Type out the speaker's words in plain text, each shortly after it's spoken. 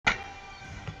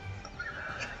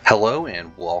Hello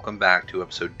and welcome back to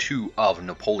episode 2 of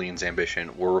Napoleon's Ambition,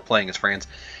 where we're playing as France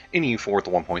in EU4 with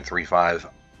the 1.35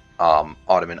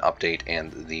 Ottoman update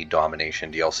and the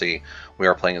domination DLC. We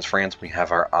are playing as France. We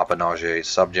have our appanage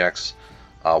subjects.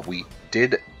 We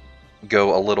did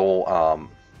go a little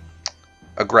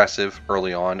aggressive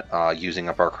early on, using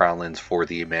up our crown lands for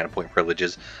the mana point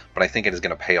privileges, but I think it is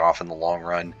going to pay off in the long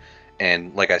run.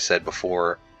 And like I said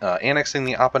before, annexing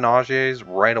the appanages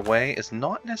right away is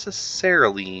not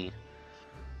necessarily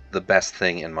the best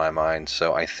thing in my mind,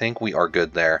 so I think we are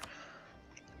good there.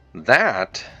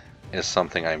 That is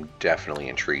something I'm definitely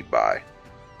intrigued by,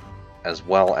 as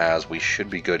well as we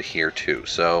should be good here too.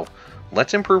 So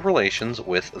let's improve relations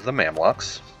with the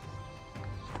Mamluks,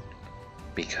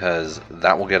 because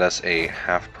that will get us a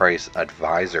half-price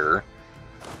advisor,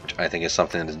 which I think is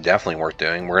something that is definitely worth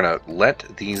doing. We're going to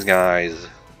let these guys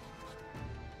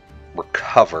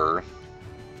recover,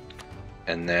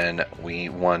 and then we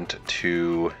want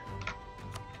to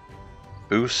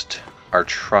boost our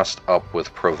trust up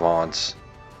with Provence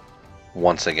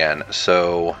once again.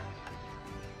 So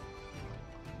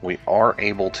we are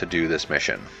able to do this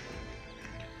mission,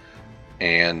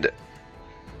 and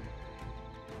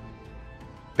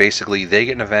basically they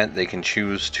get an event. They can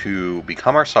choose to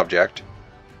become our subject,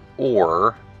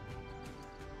 or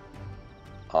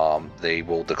they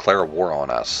will declare a war on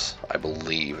us, I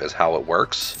believe is how it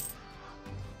works.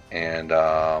 And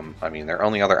I mean, their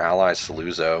only other ally is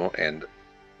Saluzzo, and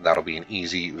that'll be an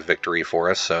easy victory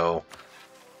for us, so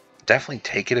definitely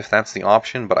take it if that's the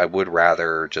option, but I would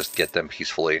rather just get them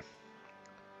peacefully.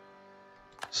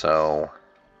 So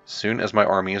as soon as my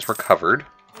army is recovered,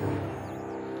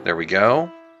 there we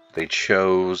go. They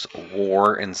chose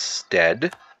war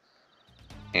instead,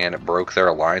 and it broke their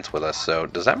alliance with us. So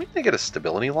does that mean they get a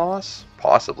stability loss?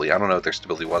 Possibly. I don't know what their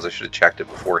stability was. I should have checked it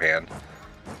beforehand.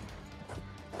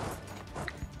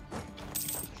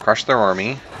 Crush their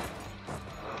army.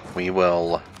 We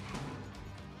will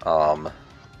we're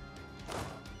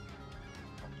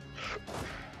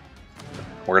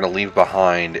going to leave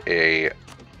behind a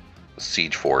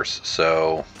siege force.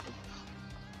 So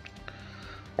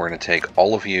we're going to take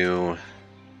all of you,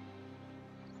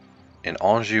 and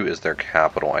Anjou is their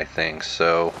capital, I think.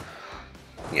 So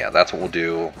yeah, that's what we'll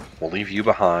do. We'll leave you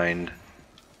behind.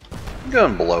 Go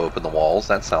and blow open the walls.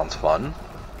 That sounds fun.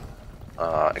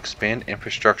 Expand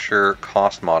infrastructure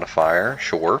cost modifier,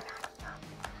 sure.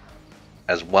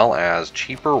 As well as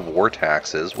cheaper war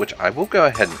taxes, which I will go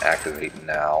ahead and activate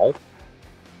now,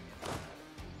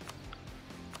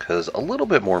 because a little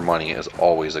bit more money is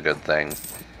always a good thing.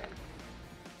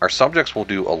 Our subjects will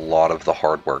do a lot of the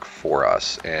hard work for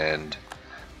us, and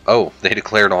oh, they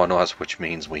declared on us, which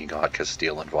means we got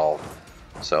Castile involved.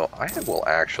 So I will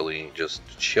actually just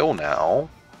chill now.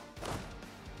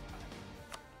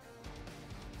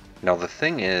 Now the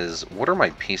thing is, what are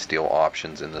my peace deal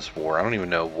options in this war? I don't even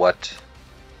know what...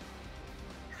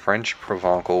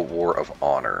 French-Provençal War of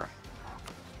Honor.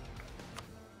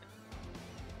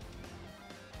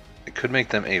 It could make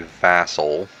them a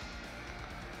vassal.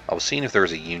 I was seeing if there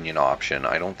was a union option.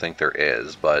 I don't think there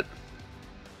is, but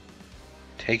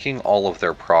taking all of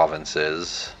their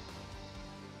provinces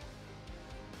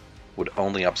would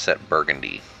only upset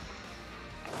Burgundy.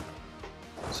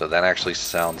 So that actually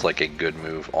sounds like a good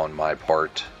move on my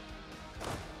part.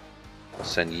 I'll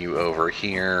send you over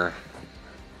here.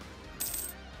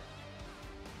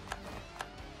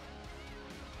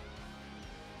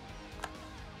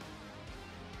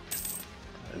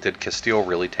 Did Castile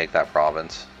really take that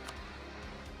province?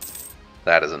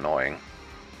 That is annoying.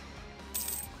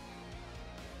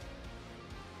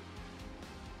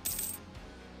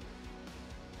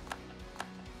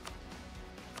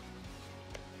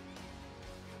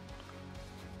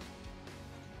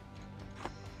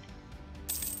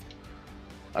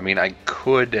 I mean, I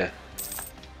could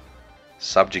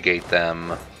subjugate them.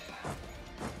 We'll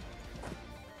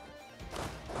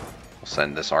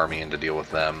send this army in to deal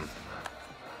with them.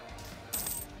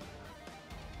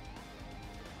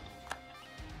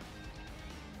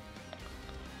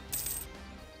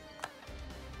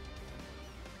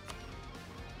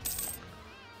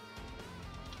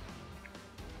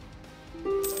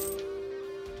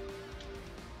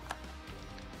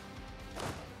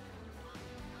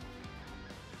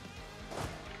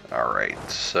 Alright,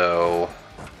 so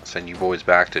send you boys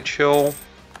back to chill.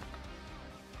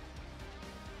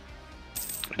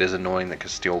 It is annoying that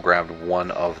Castile grabbed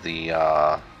one of the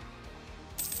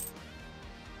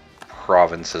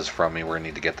provinces from me. We're going to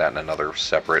need to get that in another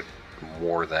separate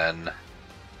war then.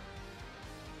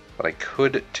 But I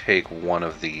could take one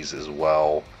of these as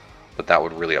well, but that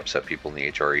would really upset people in the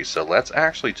HRE. So let's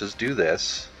actually just do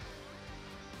this.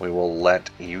 We will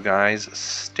let you guys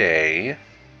stay.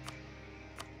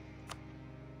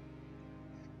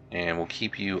 And we'll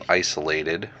keep you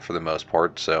isolated for the most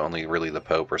part, so only really the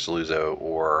Pope or Saluzzo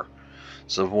or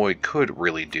Savoy could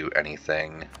really do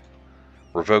anything.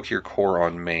 Revoke your core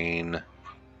on Maine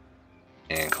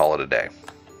and call it a day.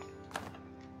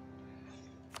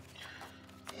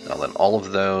 Now then, all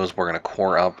of those we're going to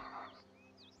core up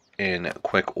in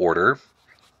quick order.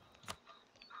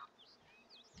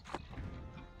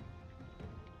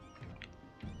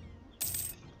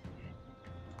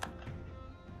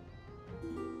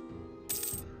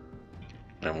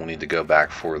 And we'll need to go back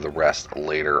for the rest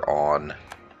later on.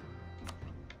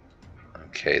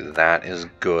 Okay, that is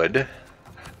good.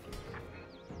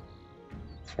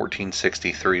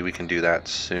 1463, we can do that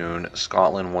soon.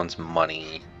 Scotland wants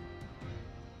money.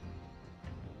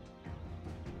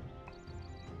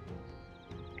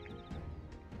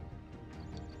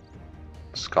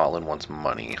 Scotland wants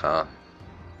money, huh?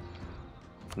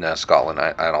 No, Scotland,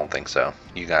 I don't think so.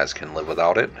 You guys can live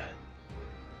without it.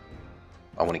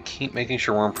 I want to keep making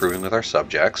sure we're improving with our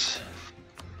subjects.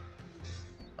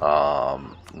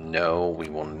 No, we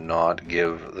will not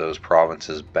give those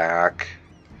provinces back.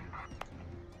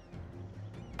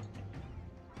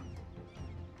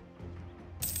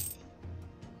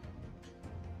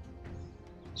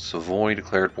 Savoy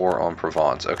declared war on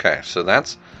Provence. Okay, so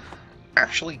that's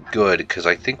actually good, because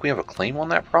I think we have a claim on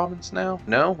that province now.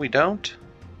 No, we don't?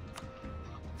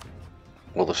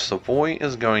 Well, if Savoy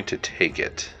is going to take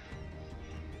it...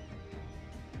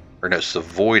 Or no,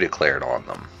 Savoy declared on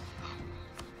them.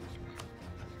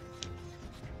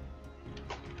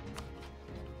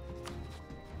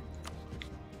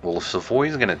 Well, if Savoy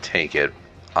is going to take it,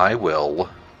 I will...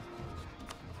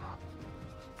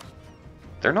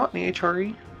 They're not in the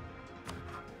HRE?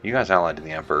 You guys allied to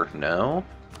the Emperor? No?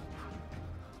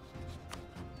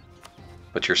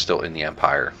 But you're still in the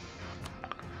Empire.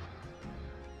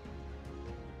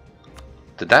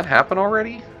 Did that happen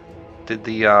already? Did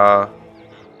the,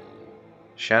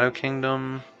 Shadow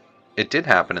Kingdom... It did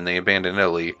happen and they abandoned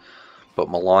Italy, but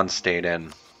Milan stayed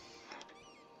in.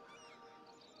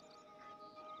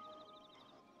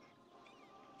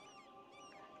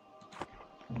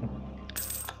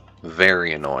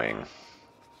 Very annoying.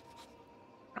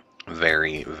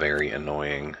 Very, very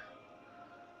annoying.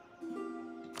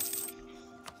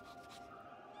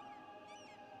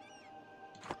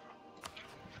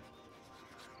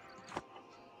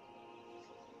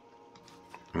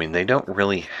 I mean, they don't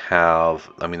really have...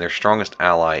 I mean, their strongest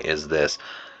ally is this.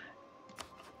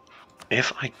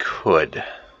 If I could...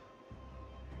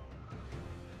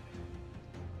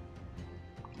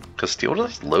 Castile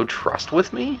does low trust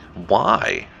with me?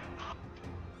 Why?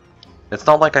 It's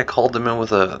not like I called them in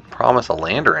with a promise of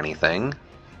land or anything.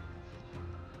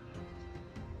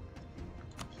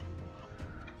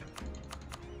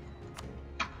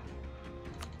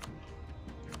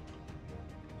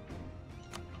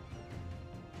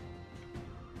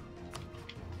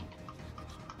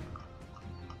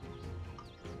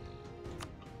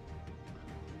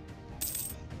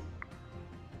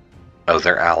 Oh,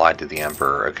 they're allied to the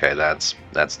Emperor. Okay, that's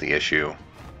the issue.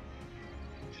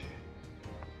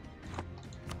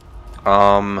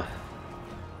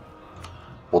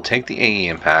 We'll take the AE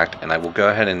impact, and I will go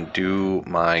ahead and do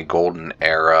my golden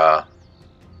era.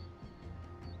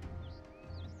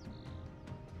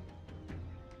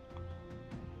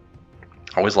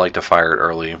 I always like to fire it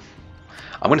early. I'm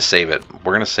going to save it.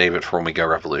 We're going to save it for when we go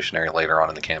revolutionary later on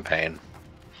in the campaign.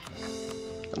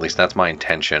 At least that's my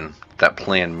intention. That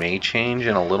plan may change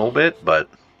in a little bit, but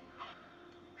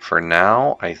for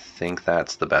now, I think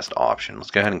that's the best option.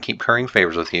 Let's go ahead and keep currying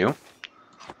favors with you.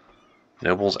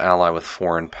 Nobles ally with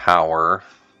foreign power.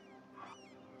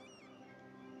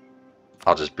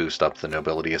 I'll just boost up the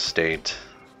nobility estate.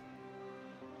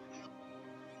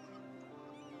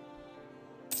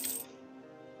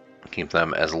 Keep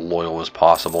them as loyal as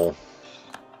possible.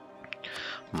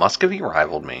 Muscovy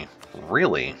rivaled me.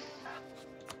 Really?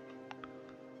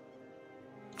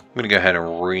 I'm going to go ahead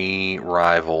and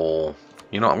re-rival...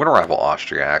 You know, I'm going to rival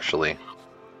Austria, actually.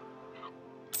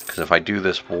 Because if I do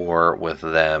this war with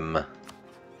them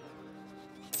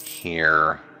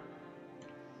here...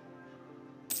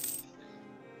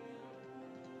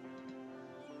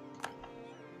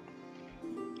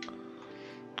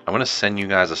 I'm going to send you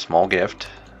guys a small gift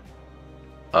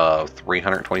of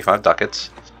 325 ducats,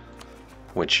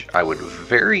 which I would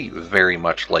very, very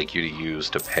much like you to use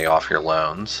to pay off your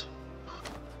loans.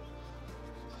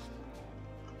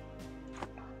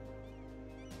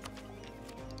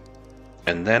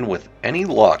 And then with any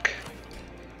luck,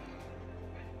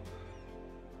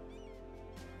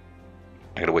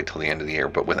 gotta wait till the end of the year,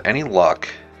 but with any luck,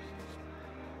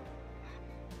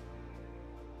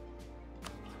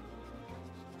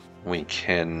 we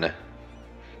can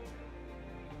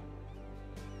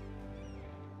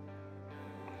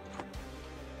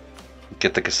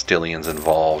get the Castilians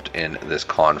involved in this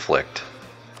conflict.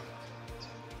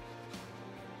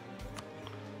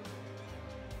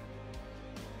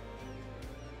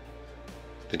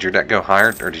 Did your debt go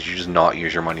higher, or did you just not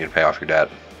use your money to pay off your debt?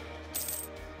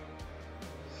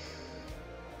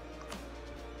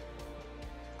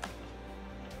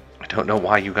 I don't know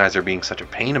why you guys are being such a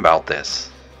pain about this.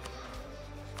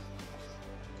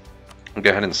 I'll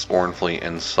go ahead and scornfully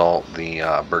insult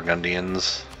the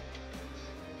Burgundians.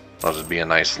 That'll just be a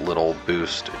nice little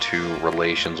boost to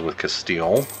relations with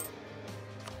Castile.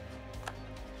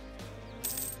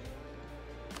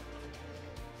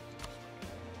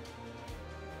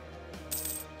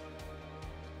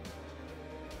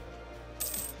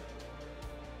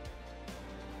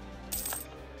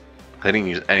 They didn't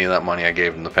use any of that money I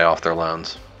gave them to pay off their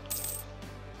loans.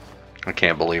 I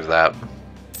can't believe that.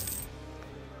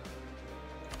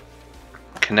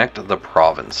 Connect the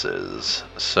provinces.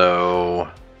 So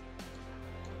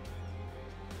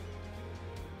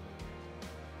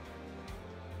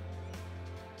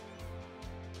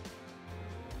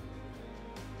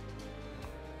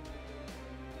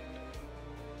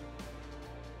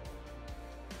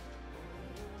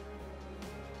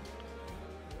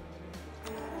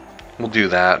we'll do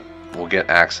that. We'll get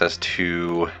access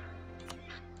to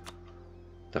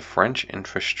the French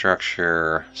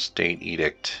infrastructure state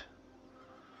edict.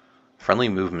 Friendly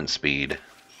movement speed.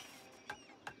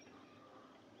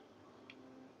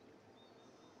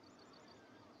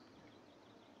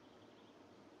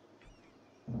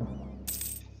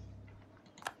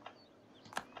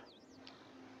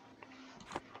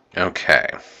 Okay.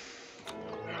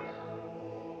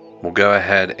 We'll go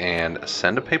ahead and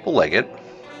send a papal legate.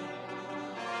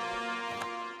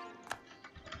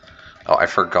 Oh, I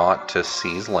forgot to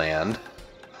seize land.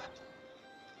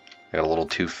 I got a little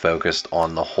too focused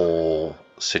on the whole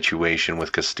situation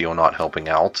with Castile not helping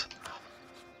out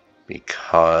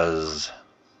because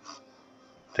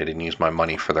they didn't use my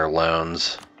money for their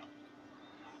loans.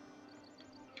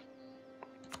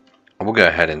 We'll go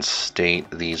ahead and state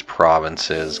these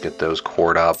provinces, get those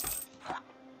cored up.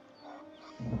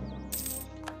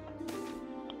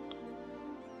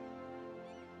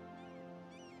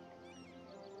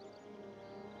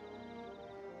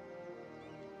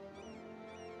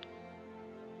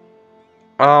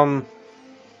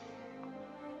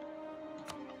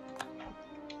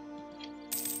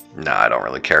 Nah, I don't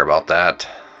really care about that.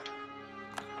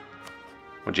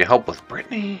 Would you help with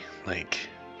Brittany? Like,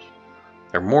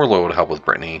 they're more loyal to help with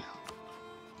Brittany.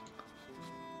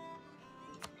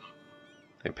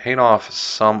 They paid off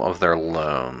some of their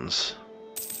loans.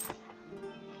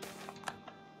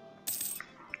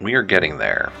 We are getting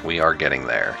there. We are getting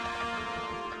there.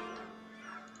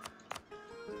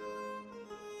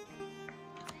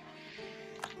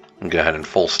 Go ahead and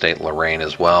full state Lorraine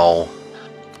as well.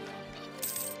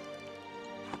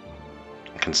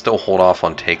 Can still hold off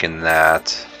on taking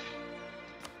that.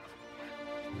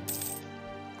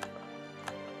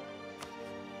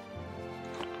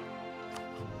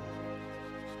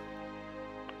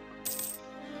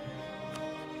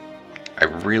 I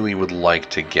really would like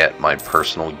to get my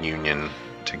personal union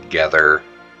together.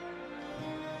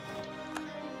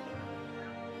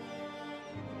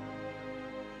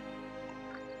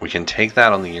 We can take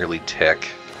that on the yearly tick.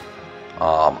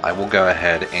 I will go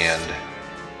ahead and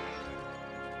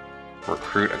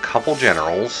recruit a couple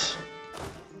generals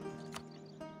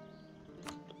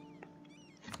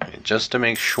just to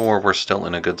make sure we're still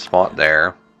in a good spot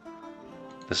there.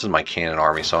 This is my cannon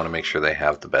army, so I want to make sure they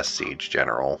have the best siege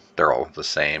general. They're all the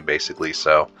same, basically,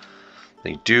 so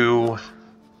they do.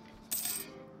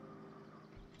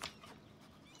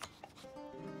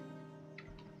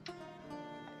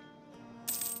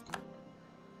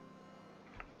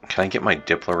 Can I get my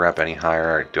Diplo rep any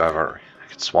higher? Do I have a... I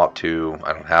could swap to...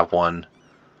 I don't have one.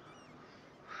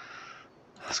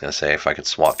 I was going to say, if I could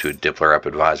swap to a Diplo rep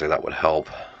advisor, that would help.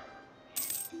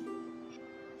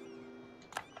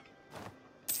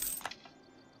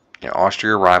 Yeah,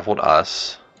 Austria rivaled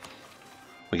us.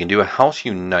 We can do a House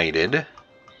United,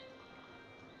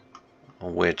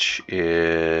 which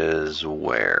is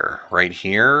where? Right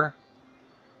here.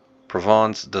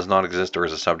 Provence does not exist or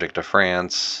is a subject to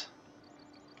France.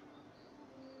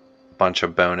 Bunch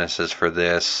of bonuses for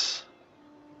this.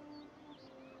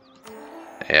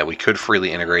 Yeah, we could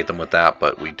freely integrate them with that,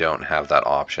 but we don't have that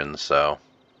option, so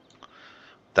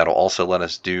that'll also let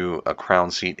us do a crown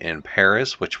seat in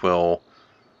Paris, which will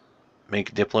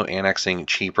make Diplo annexing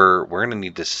cheaper. We're going to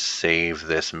need to save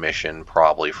this mission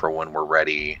probably for when we're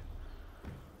ready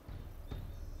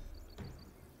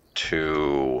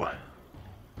to...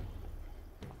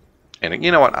 And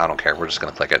you know what? I don't care. We're just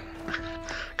going to click it.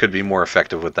 Could be more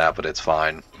effective with that, but it's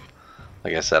fine.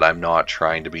 Like I said, I'm not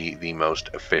trying to be the most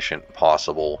efficient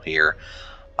possible here.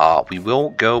 We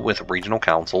will go with regional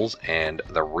councils, and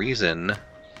the reason...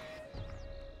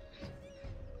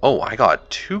 Oh, I got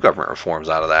 2 government reforms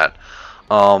out of that.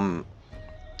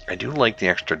 I do like the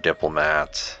extra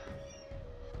diplomats.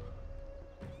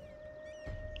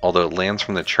 Although lands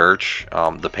from the church,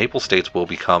 the Papal States will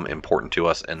become important to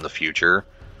us in the future.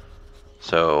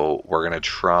 So we're going to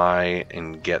try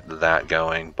and get that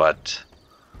going, but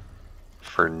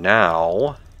for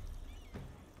now...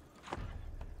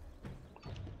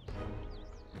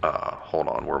 hold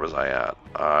on, where was I at?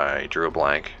 I drew a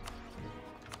blank.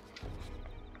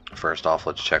 First off,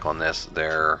 let's check on this.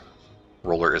 Their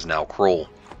ruler is now cruel.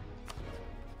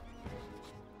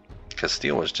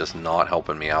 Castile is just not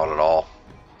helping me out at all.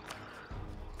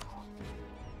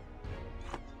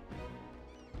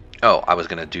 Oh, I was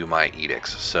going to do my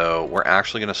edicts. So we're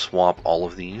actually going to swap all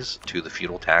of these to the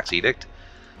feudal tax edict.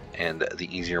 And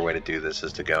the easier way to do this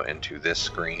is to go into this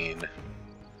screen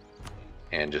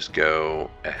and just go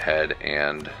ahead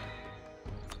and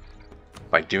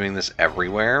by doing this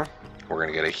everywhere, we're going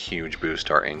to get a huge boost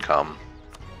to our income.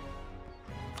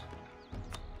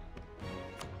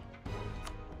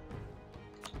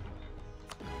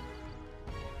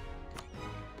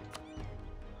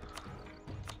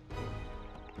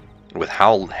 With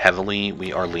how heavily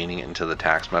we are leaning into the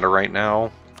tax meta right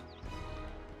now,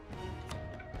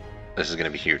 this is going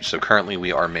to be huge. So currently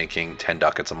we are making 10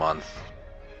 ducats a month.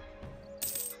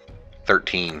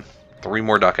 13. 3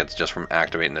 more ducats just from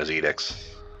activating those edicts.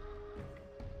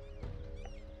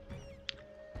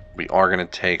 We are going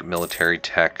to take military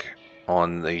tech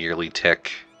on the yearly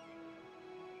tick.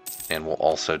 And we'll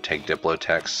also take Diplo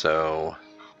tech, so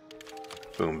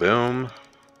boom boom.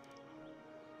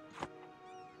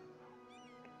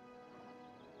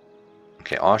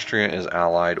 Okay, Austria is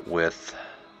allied with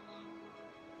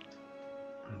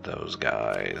those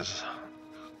guys.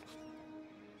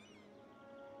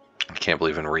 I can't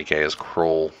believe Enrique is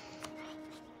cruel.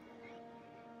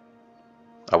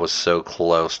 I was so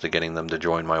close to getting them to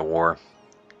join my war.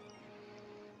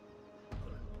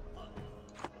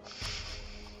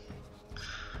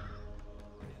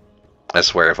 I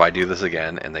swear, if I do this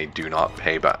again and they do not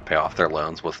pay off their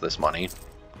loans with this money,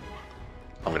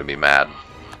 I'm gonna be mad.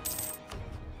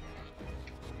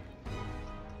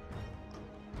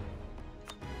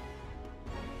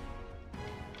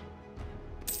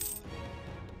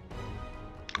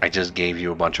 I just gave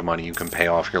you a bunch of money. You can pay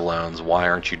off your loans. Why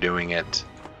aren't you doing it?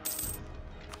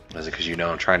 Is it because you know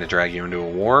I'm trying to drag you into a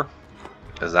war?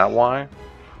 Is that why?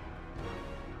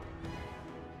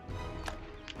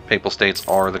 Papal States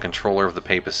are the controller of the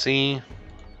papacy.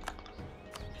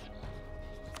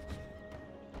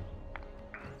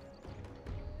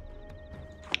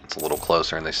 It's a little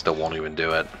closer and they still won't even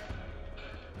do it.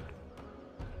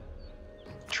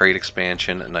 Trade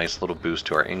expansion, a nice little boost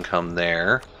to our income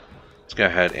there. Let's go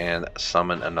ahead and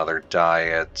summon another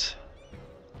diet.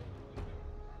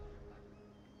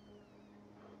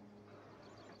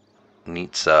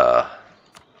 Nitsa.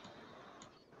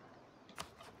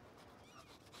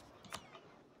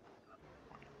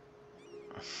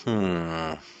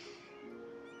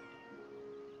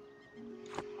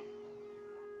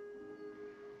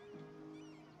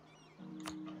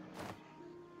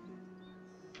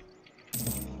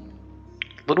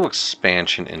 Little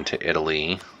expansion into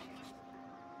Italy.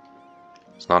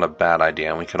 It's not a bad idea.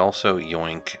 And we could also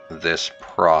yoink this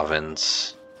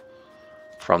province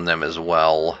from them as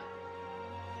well.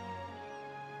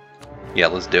 Yeah,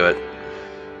 let's do it.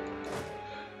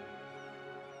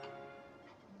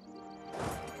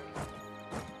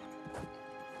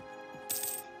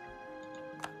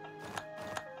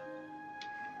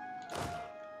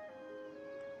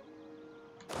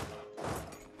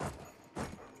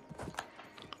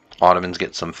 Ottomans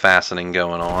get some fastening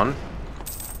going on.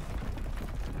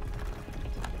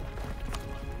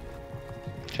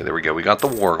 Okay, there we go. We got the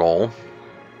war goal.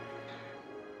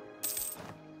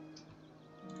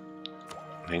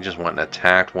 He just went and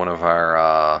attacked one of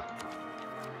our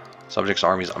subjects'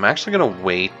 armies. I'm actually going to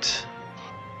wait,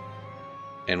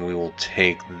 and we will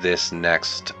take this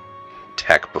next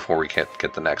tech before we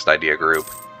get the next idea group.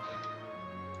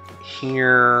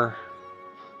 Here,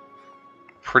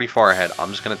 pretty far ahead. I'm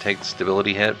just going to take the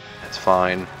stability hit. It's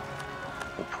fine.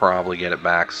 We'll probably get it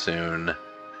back soon.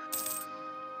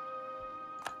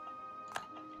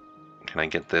 Can I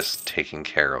get this taken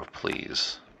care of,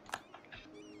 please?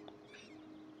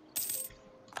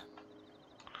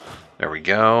 There we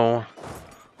go.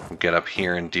 We'll get up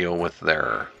here and deal with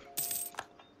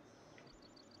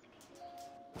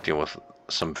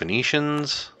some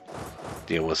Venetians.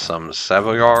 Deal with some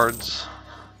Savoyards.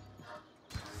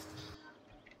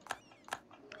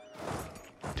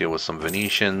 Deal with some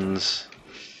Venetians.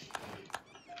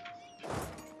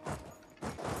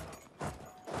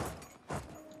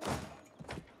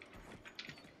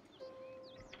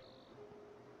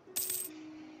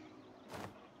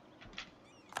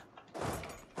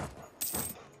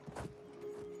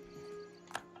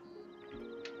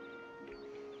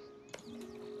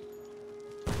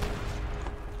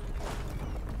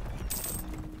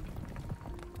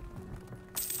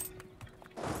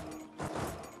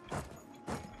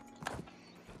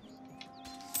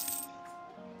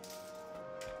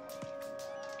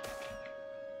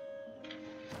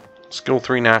 Skill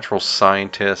 3 natural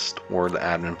scientist or the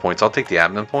admin points. I'll take the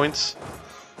admin points.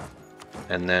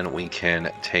 And then we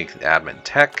can take the admin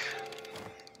tech.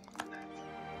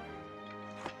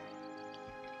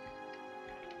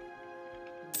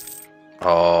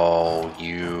 Oh,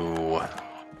 you...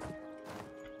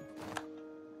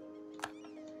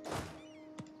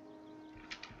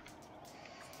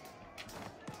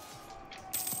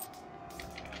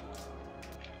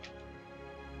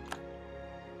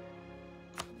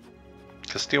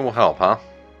 Castile will help, huh?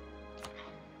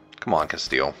 Come on,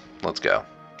 Castile. Let's go.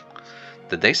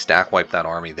 Did they stack wipe that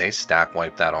army? They stack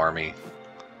wipe that army.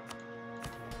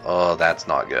 Oh, that's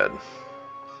not good.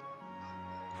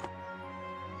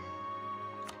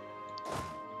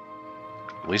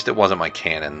 At least it wasn't my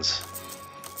cannons.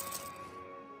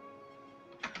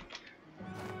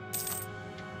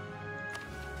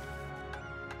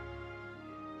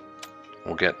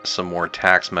 We'll get some more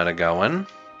tax meta going.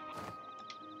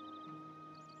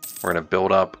 We're going to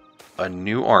build up a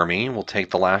new army. We'll take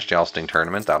the last jousting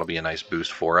tournament. That'll be a nice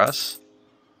boost for us.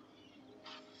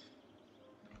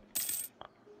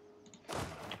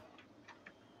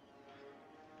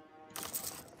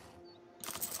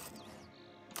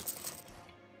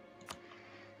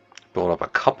 Build up a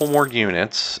couple more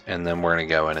units, and then we're going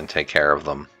to go in and take care of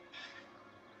them.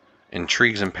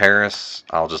 Intrigues in Paris,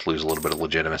 I'll just lose a little bit of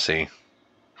legitimacy.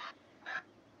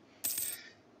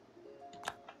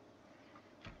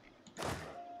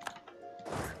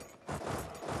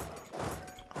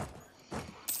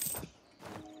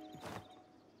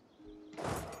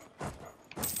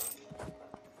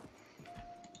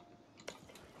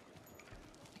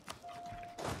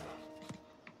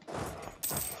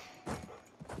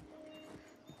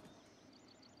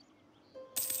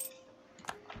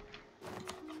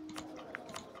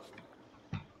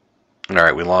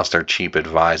 Alright, we lost our cheap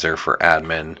advisor for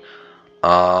admin.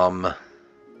 We'll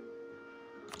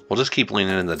just keep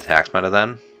leaning into the tax meta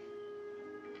then.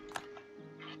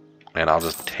 And I'll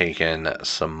just take in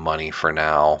some money for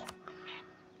now.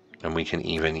 And we can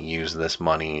even use this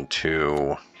money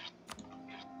to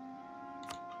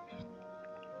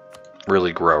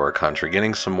really grow our country.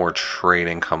 Getting some more trade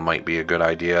income might be a good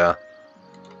idea.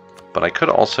 But I could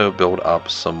also build up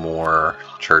some more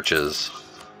churches.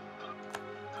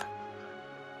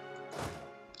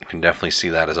 Can definitely see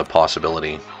that as a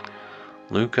possibility.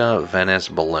 Lucca, Venice,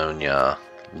 Bologna.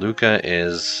 Lucca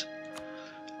is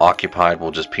occupied.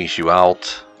 We'll just piece you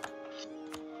out.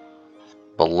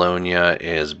 Bologna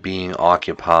is being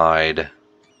occupied.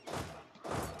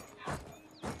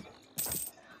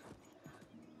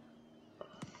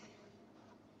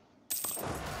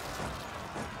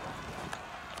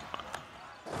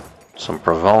 Some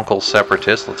Provencal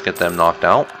separatists. Let's get them knocked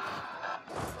out.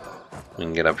 We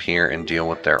can get up here and deal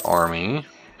with their army.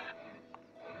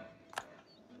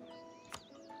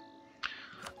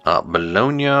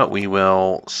 Bologna, we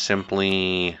will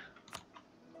simply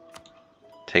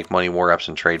take money, war reps,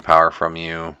 and trade power from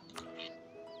you.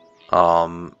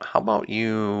 How about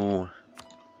you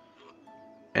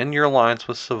end your alliance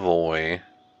with Savoy?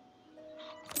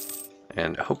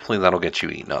 And hopefully that'll get you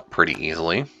eaten up pretty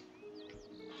easily.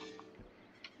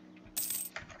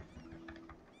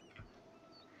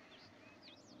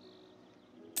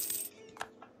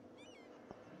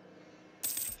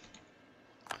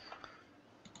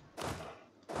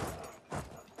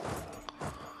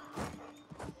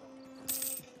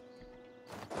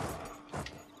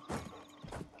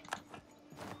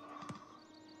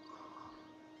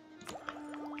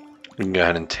 We can go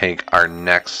ahead and take our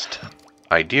next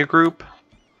idea group.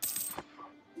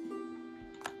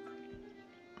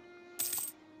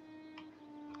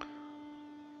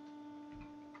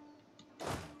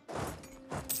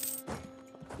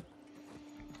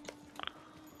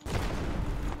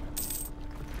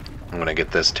 I'm going to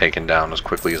get this taken down as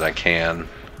quickly as I can.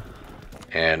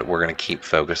 And we're going to keep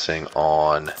focusing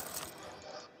on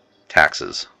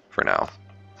taxes for now.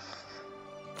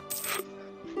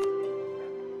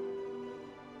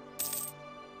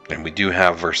 And we do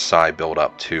have Versailles built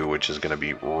up too, which is going to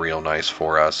be real nice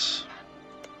for us.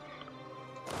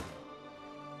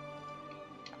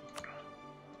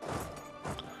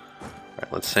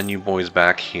 Alright, let's send you boys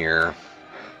back here.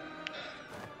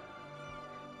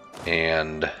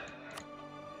 And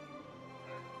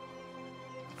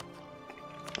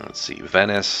let's see,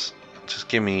 Venice, just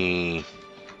give me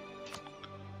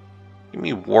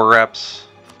war reps,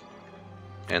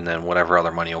 and then whatever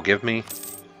other money you'll give me.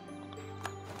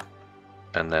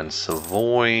 And then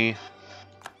Savoy,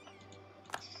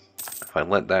 if I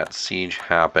let that siege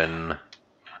happen,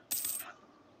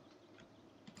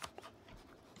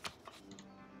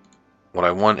 what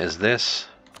I want is this,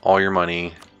 all your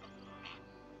money,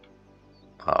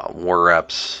 war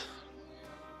reps,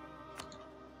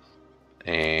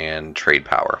 and trade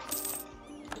power.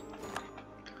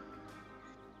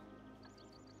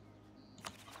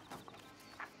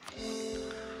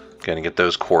 Gonna get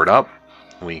those cored up.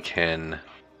 We can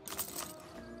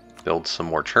build some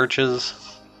more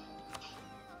churches.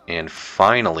 And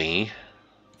finally,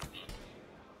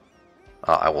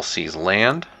 I will seize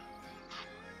land.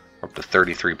 We're up to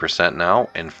 33% now.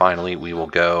 And finally, we will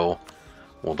go,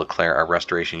 we'll declare our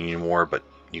Restoration Union War, but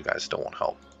you guys still won't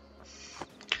help.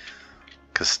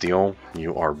 Castile,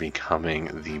 you are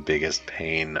becoming the biggest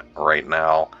pain right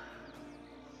now.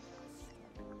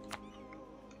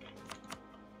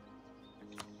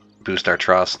 Boost our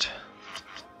trust.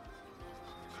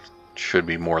 Should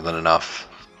be more than enough.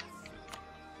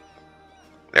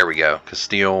 There we go.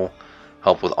 Castile,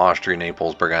 help with Austria,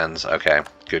 Naples, Burgunds. Okay,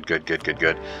 good, good, good, good,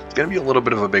 good. It's going to be a little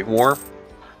bit of a big war,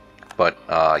 but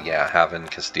yeah, having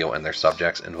Castile and their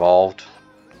subjects involved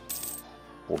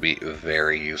will be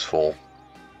very useful.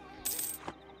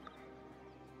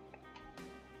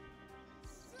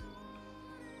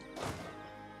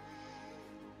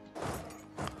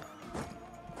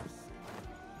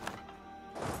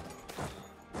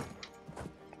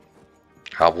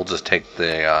 We'll just take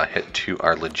the hit to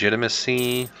our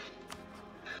legitimacy.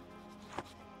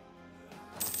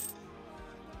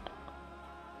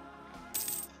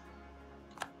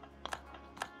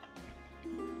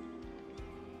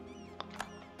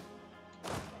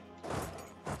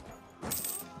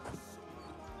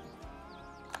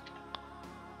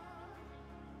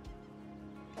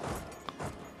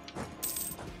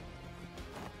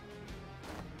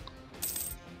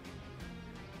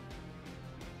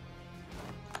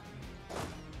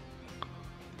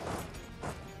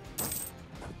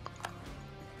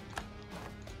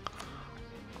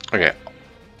 Okay,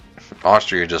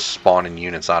 Austria just spawning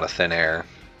units out of thin air.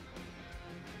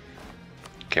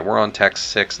 Okay, we're on Tech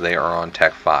 6, they are on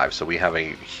Tech 5, so we have a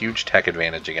huge tech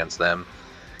advantage against them.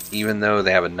 Even though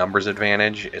they have a numbers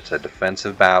advantage, it's a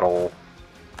defensive battle.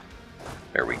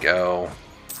 There we go.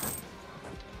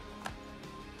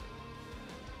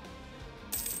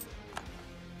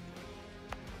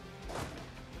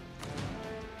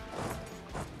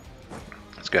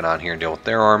 Let's get on here and deal with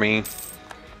their army.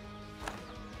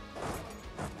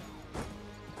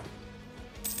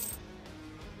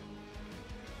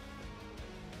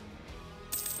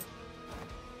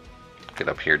 Get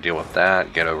up here, deal with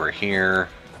that, get over here.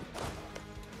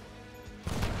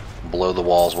 Blow the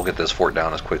walls, we'll get this fort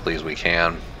down as quickly as we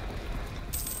can.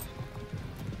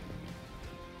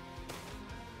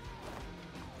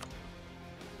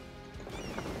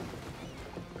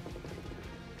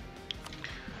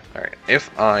 Alright,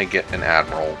 if I get an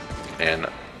admiral and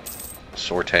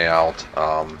sort out,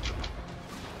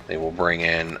 they will bring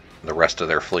in the rest of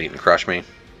their fleet and crush me.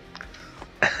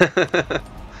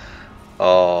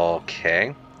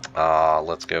 Okay,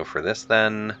 let's go for this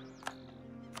then.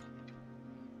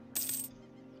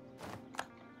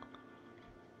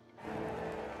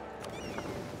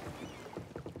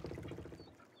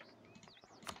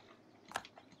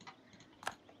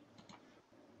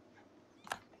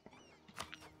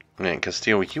 Man,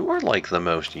 Castile, you are like the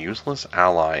most useless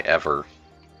ally ever.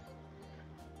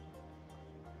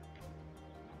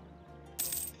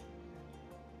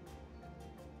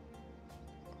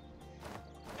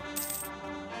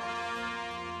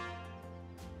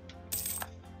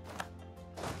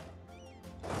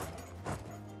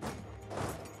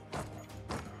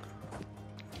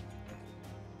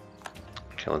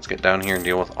 Okay, let's get down here and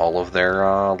deal with all of their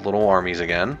little armies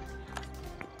again.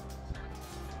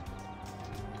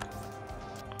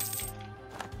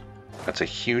 That's a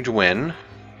huge win.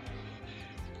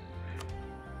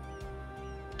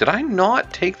 Did I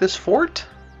not take this fort?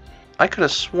 I could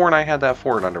have sworn I had that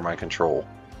fort under my control.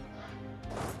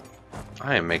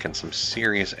 I am making some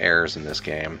serious errors in this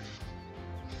game.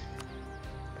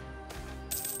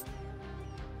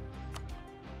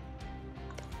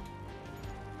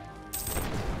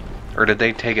 Or did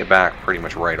they take it back pretty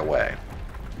much right away?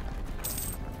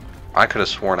 I could have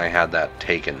sworn I had that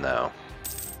taken, though.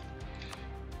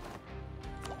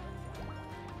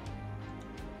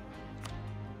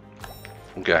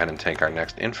 We'll go ahead and take our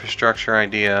next infrastructure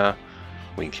idea.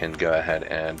 We can go ahead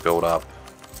and build up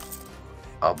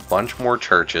a bunch more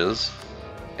churches,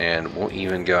 and we'll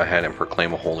even go ahead and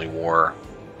proclaim a holy war.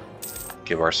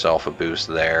 Give ourselves a boost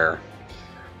there.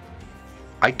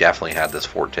 I definitely had this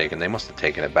fort taken. They must have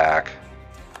taken it back.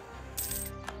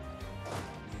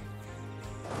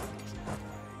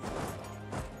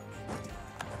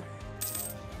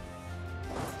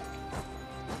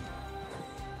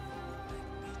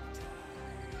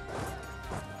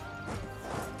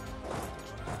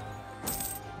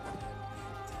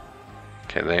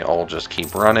 Okay, they all just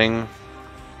keep running.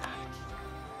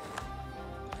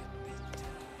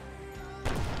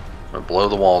 I'm gonna blow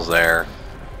the walls there.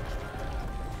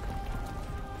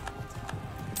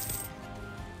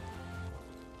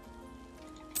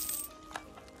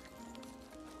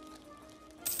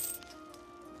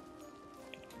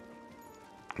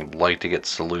 I'd like to get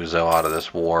Saluzzo out of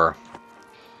this war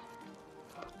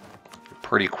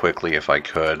pretty quickly if I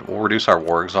could. We'll reduce our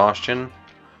war exhaustion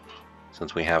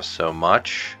since we have so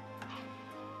much.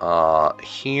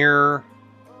 Here,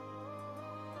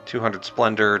 200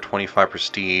 splendor, 25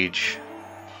 prestige.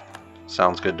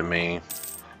 Sounds good to me.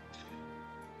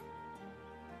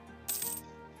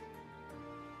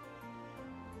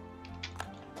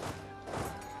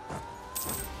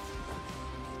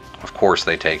 Of course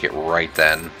they take it right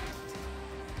then.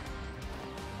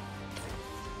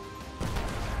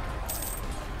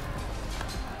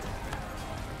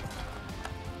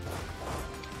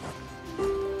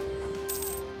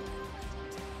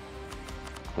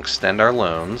 Extend our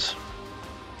loans.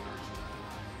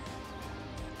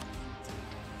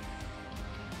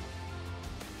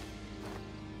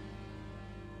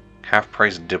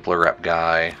 Half-price Dippler rep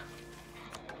guy.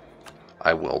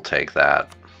 I will take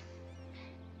that.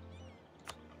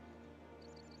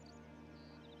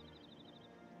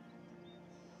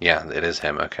 Yeah, it is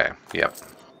him. Okay. Yep.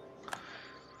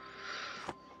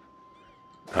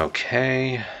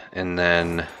 Okay, and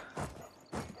then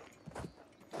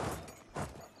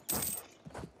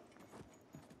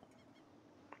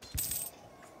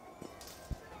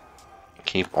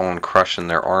keep on crushing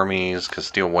their armies.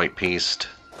 Castile White Peaced.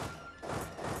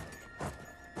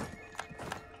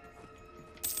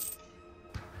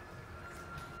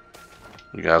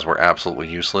 You guys were absolutely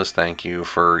useless. Thank you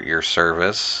for your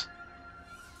service.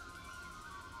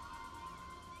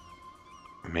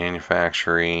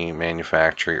 Manufacturing,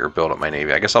 or build up my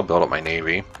navy. I guess I'll build up my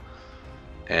navy.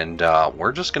 And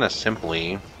we're just going to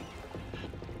simply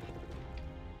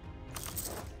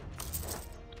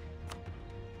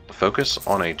focus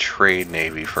on a trade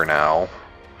navy for now.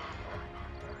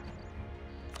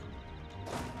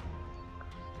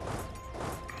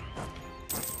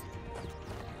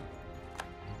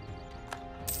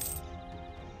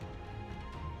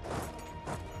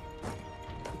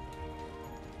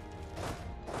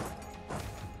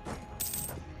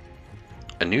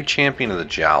 A new champion of the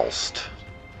joust.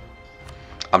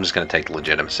 I'm just going to take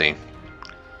legitimacy.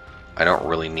 I don't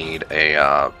really need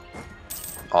a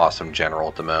awesome general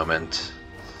at the moment.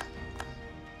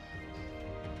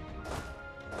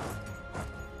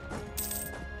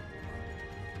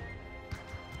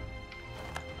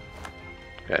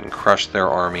 Go ahead and crush their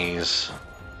armies.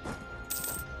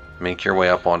 Make your way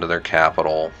up onto their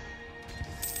capital.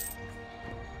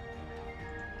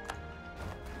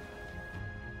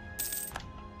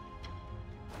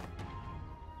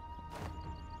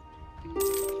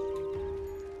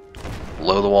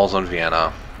 Blow the walls on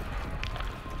Vienna.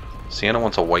 Siena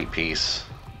wants a white piece.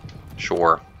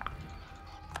 Sure.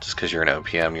 Just because you're an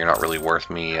OPM, you're not really worth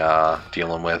me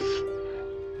dealing with.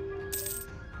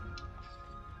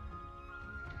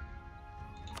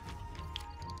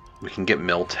 We can get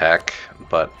mill tech,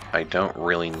 but I don't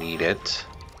really need it.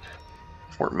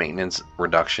 Fort maintenance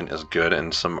reduction is good,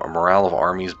 and some morale of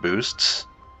armies boosts.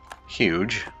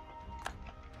 Huge.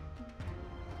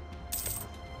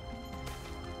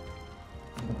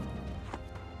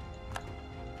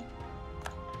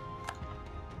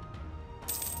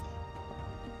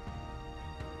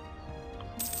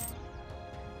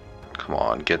 Come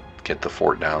on, get the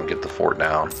fort down, get the fort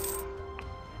down.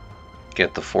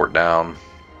 Get the fort down.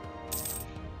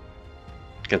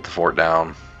 Get the fort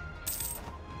down.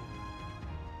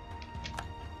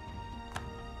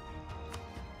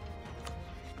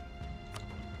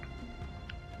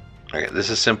 Okay, this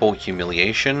is simple.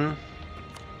 Humiliation,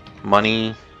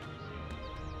 money.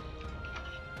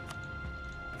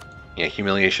 Yeah,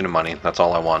 humiliation and money. That's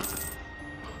all I want.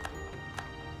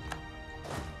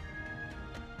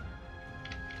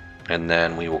 And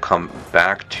then we will come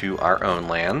back to our own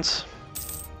lands.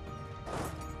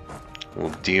 We'll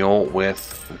deal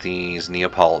with these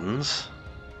Neapolitans.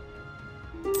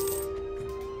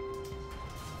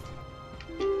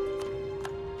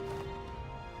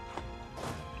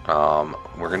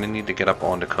 We're going to need to get up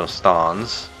onto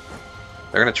Constance.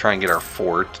 They're going to try and get our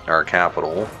fort, our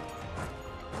capital.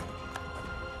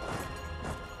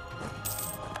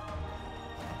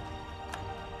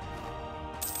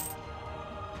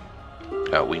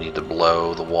 We need to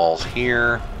blow the walls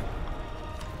here.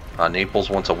 Naples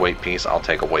wants a white piece. I'll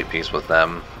take a white piece with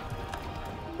them.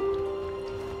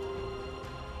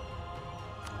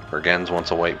 Vergennes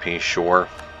wants a white piece, sure.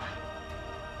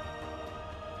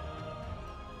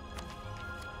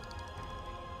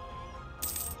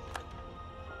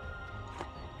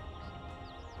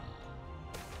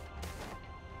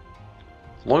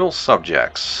 Loyal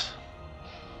subjects.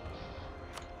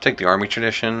 Take the army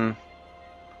tradition.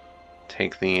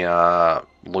 Take the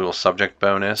loyal subject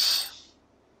bonus.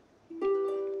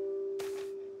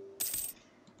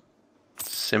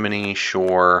 Simony,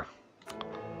 sure.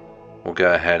 We'll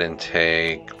go ahead and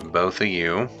take both of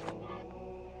you.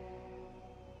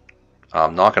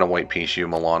 I'm not going to white piece you,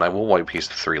 Milan. I will white piece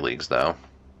the 3 leagues, though.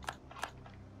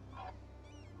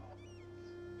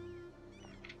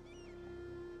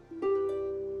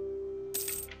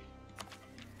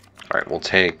 Alright, we'll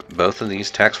take both of these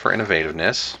techs for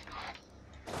innovativeness.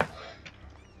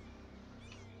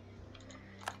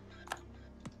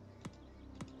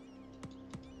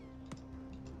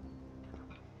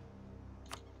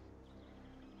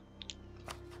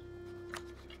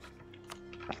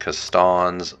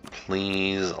 Constance,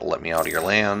 please let me out of your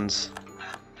lands.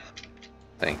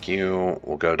 Thank you.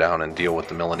 We'll go down and deal with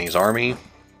the Milanese army.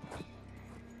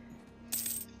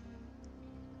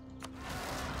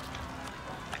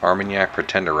 Armagnac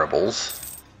Pretender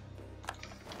Rebels.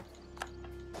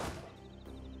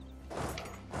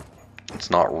 It's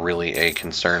not really a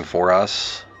concern for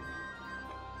us.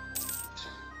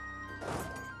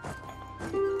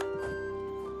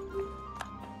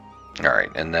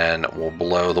 Alright, and then we'll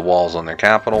blow the walls on their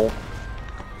capital.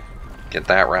 Get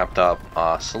that wrapped up.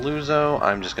 Saluzzo,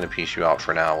 I'm just going to piece you out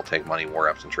for now. We'll take money, war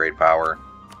reps, and trade power.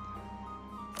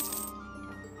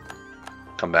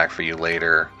 Come back for you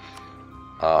later.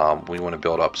 We want to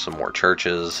build up some more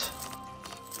churches,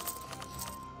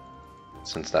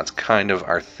 since that's kind of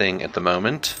our thing at the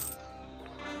moment.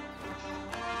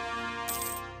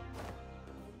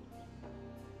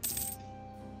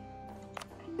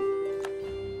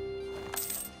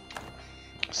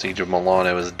 Siege of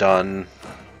Milano is done.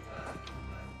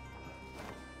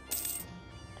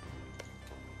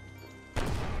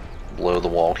 Blow the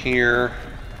wall here.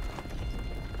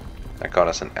 That got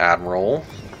us an admiral.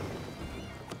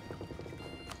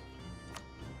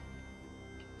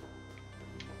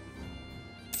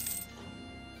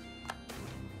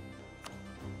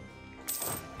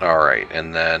 Alright,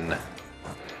 and then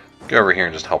go over here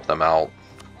and just help them out.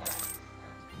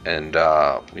 And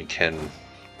we can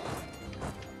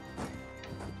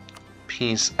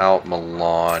piece out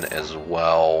Milan as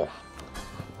well.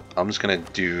 I'm just going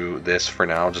to do this for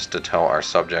now just to tell our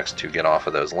subjects to get off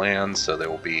of those lands, so they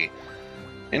will be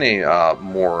in a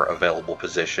more available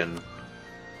position.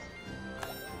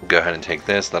 Go ahead and take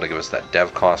this. That'll give us that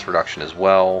dev cost reduction as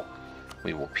well.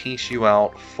 We will piece you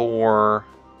out for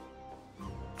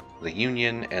the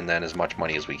Union, and then as much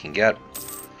money as we can get.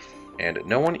 And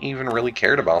no one even really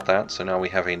cared about that, so now we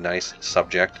have a nice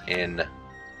subject in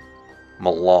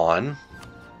Milan.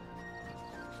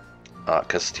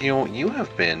 Castile, you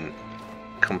have been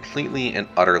completely and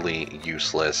utterly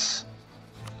useless.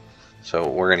 So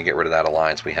we're going to get rid of that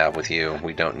alliance we have with you.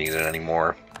 We don't need it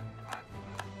anymore.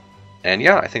 And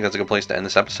yeah, I think that's a good place to end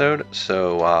this episode.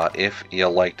 So if you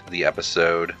liked the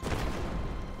episode,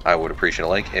 I would appreciate a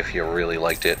like. If you really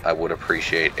liked it, I would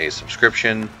appreciate a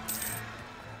subscription.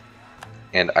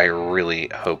 And I really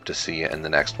hope to see you in the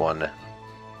next one.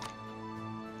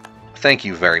 Thank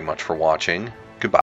you very much for watching. Goodbye.